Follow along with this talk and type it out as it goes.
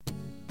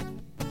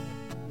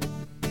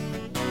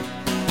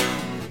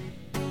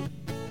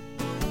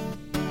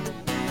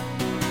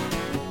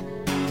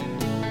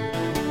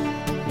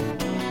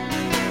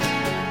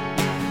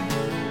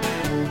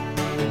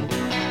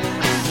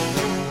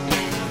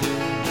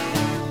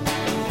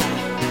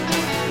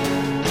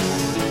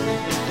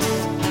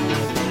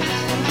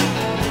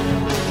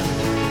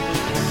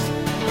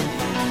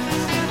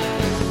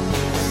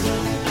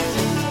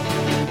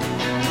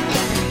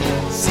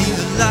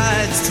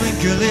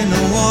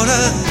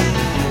water.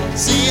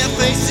 See our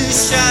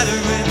faces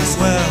shattering as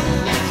well.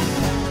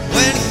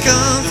 When it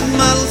comes to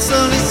muddle,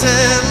 slowly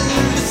sell.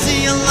 We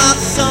see a lot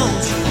of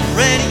songs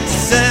ready to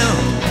sell.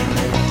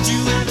 Did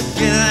you ever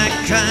get that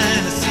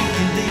kind of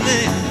sinking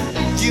feeling?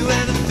 Did you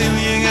ever feel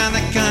you got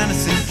that kind of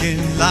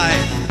sinking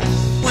life?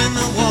 When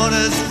the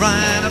water's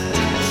right up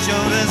to your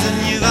shoulders and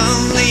you've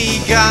only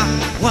got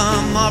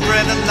one more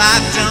breath of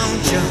life,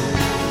 don't jump.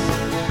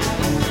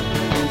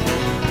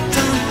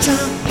 Don't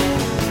jump.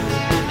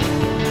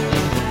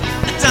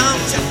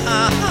 Don't jump.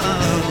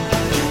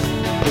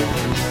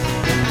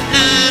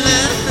 Na na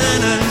na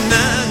na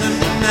na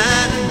na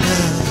na.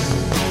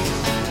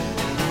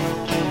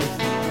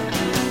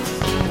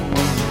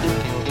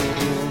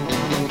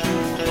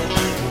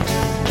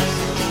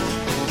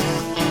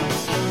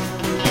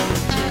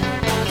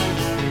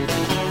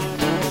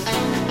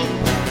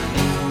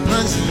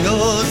 Plunge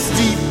yours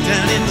deep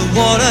down in the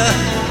water.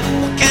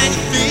 What can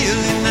you feel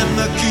in that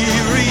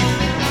mercury?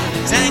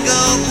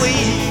 Tangled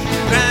weed,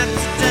 grabs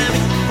the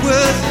damage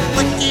worth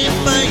what your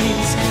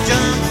veins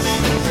jump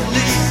in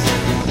relief.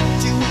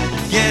 Do you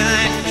get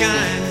that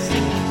kind of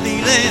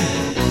feeling?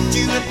 Do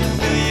you ever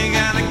feel you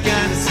got that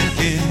kind of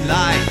sinking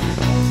life?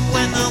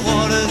 When the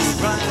water's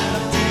right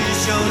up to your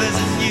shoulders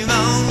and you've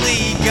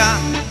only got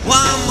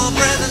one more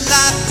breath of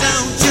life,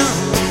 don't jump.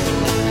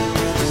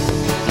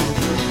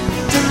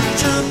 Don't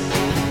jump.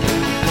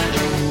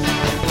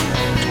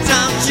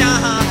 Don't jump.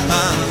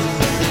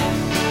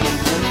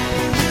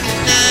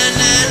 Na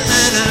na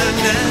na na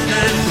na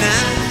na na.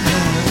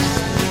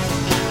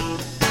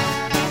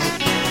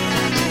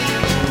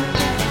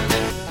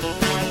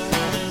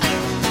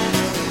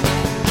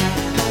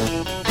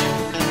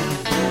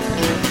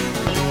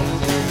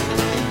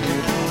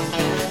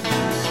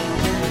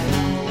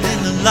 And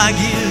the light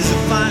gives a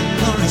fine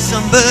glory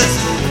sunburst,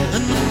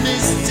 and the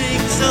mist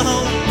takes a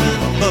hold of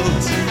the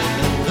boat,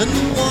 and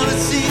the water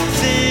seeps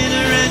in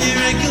around your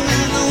ankle,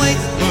 and the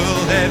weights pull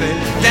heavy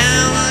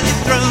down on your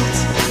throat.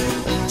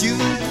 Do you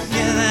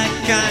get that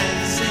kind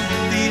of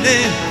sinking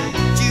feeling?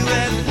 Do you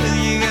ever feel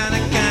you got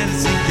that kind of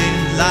sinking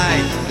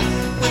life?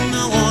 When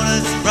the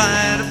water's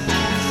right up to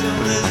your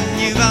shoulders and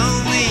you've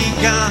only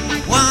got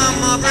one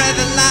more breath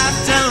of life,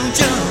 don't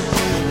jump.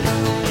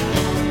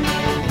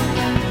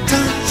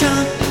 Don't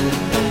jump.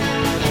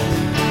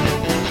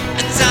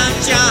 Don't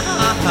jump.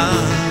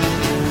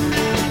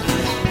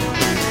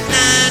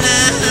 Na na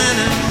na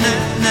na na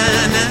na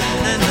na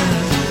na.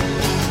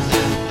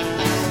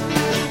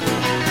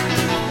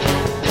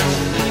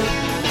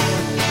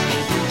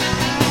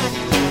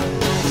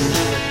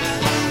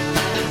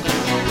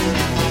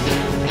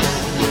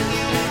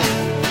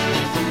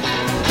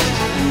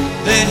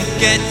 Then it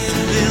gets a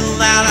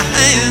little out of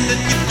hand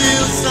and you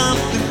feel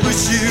something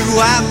push you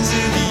out to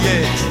the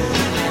edge.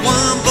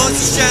 One voice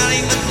is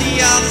shouting but the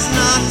other's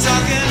not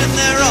talking, and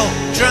they're all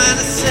trying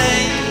to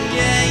say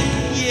yeah,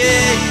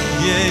 yeah,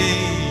 yeah.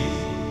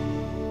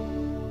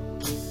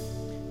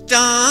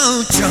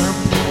 Don't jump.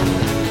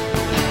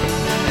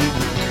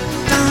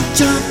 Don't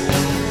jump.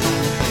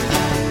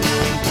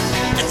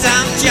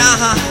 Don't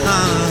jump.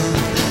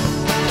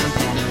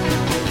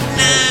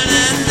 Na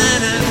na na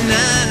na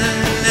na na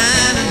na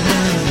na.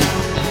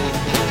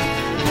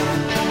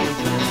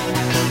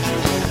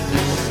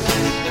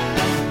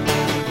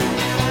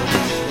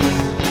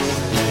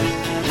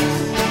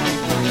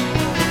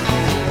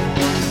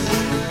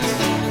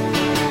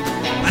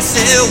 I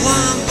said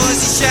one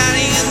voice is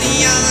shouting and the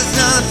other's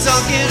not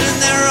talking, and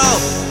they're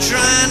all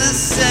trying to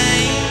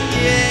say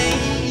yeah,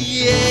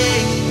 yeah.